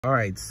All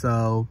right,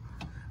 so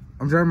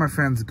I'm driving my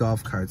friend's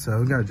golf cart,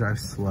 so we gotta drive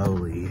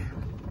slowly.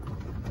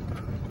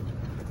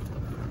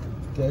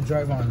 I'm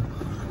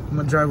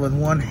gonna drive with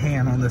one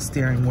hand on the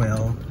steering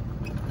wheel.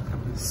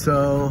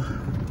 So,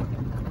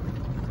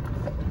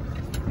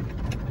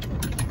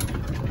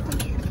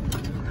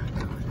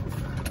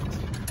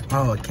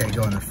 oh, okay,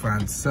 go in the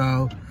front.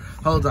 So,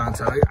 hold on,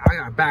 so I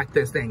gotta back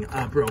this thing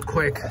up real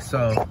quick,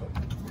 so.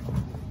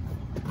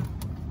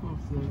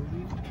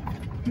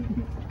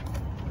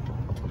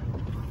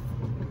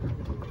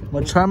 I'm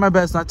gonna try my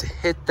best not to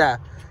hit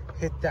that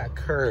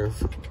curve.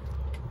 I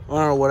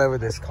don't know, whatever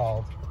this is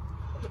called.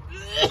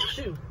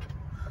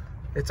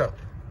 It's up.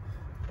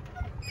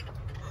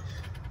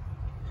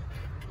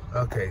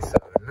 Okay, so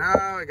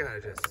now I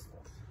gotta just.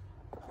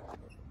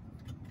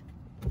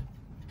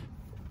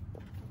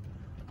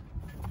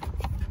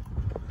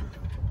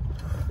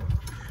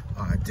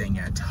 Oh, dang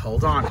it.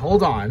 Hold on.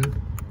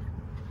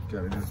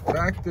 Gotta just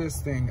back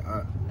this thing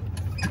up.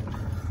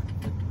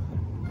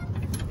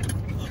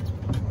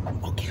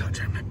 Okay, I'll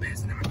try my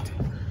best not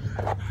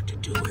to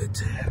do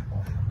it.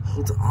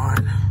 Hold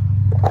on.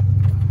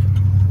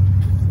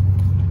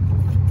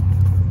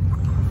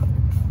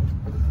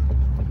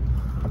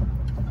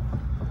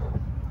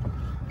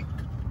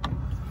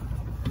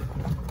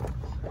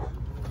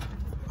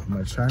 I'm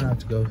gonna try not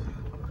to go.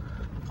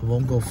 I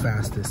won't go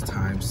fast this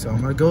time, so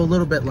I'm gonna go a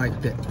little bit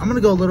like this. I'm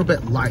gonna go a little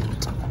bit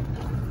light.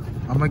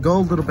 I'm gonna go a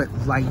little bit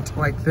light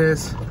like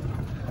this.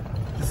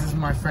 This is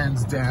my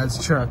friend's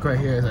dad's truck right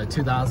here. It's a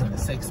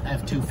 2006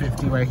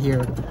 F-250 right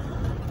here.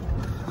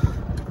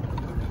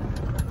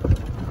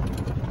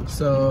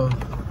 So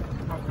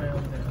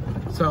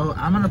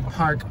I'm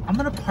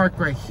gonna park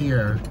right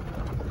here.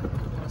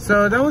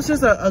 So that was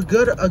just a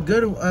good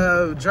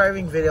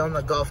driving video on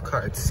the golf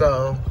cart.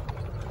 So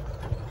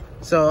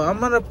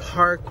I'm gonna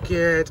park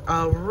it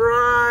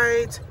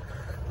right.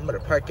 I'm gonna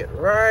park it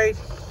right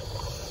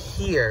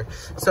here.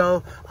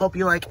 So hope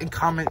you like and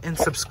comment and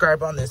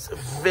subscribe on this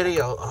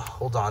video. Oh,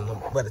 hold on,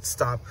 let it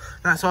stop.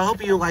 So I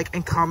hope you like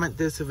and comment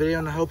this video,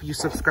 and I hope you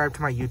subscribe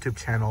to my YouTube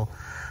channel.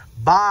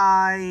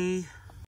 Bye.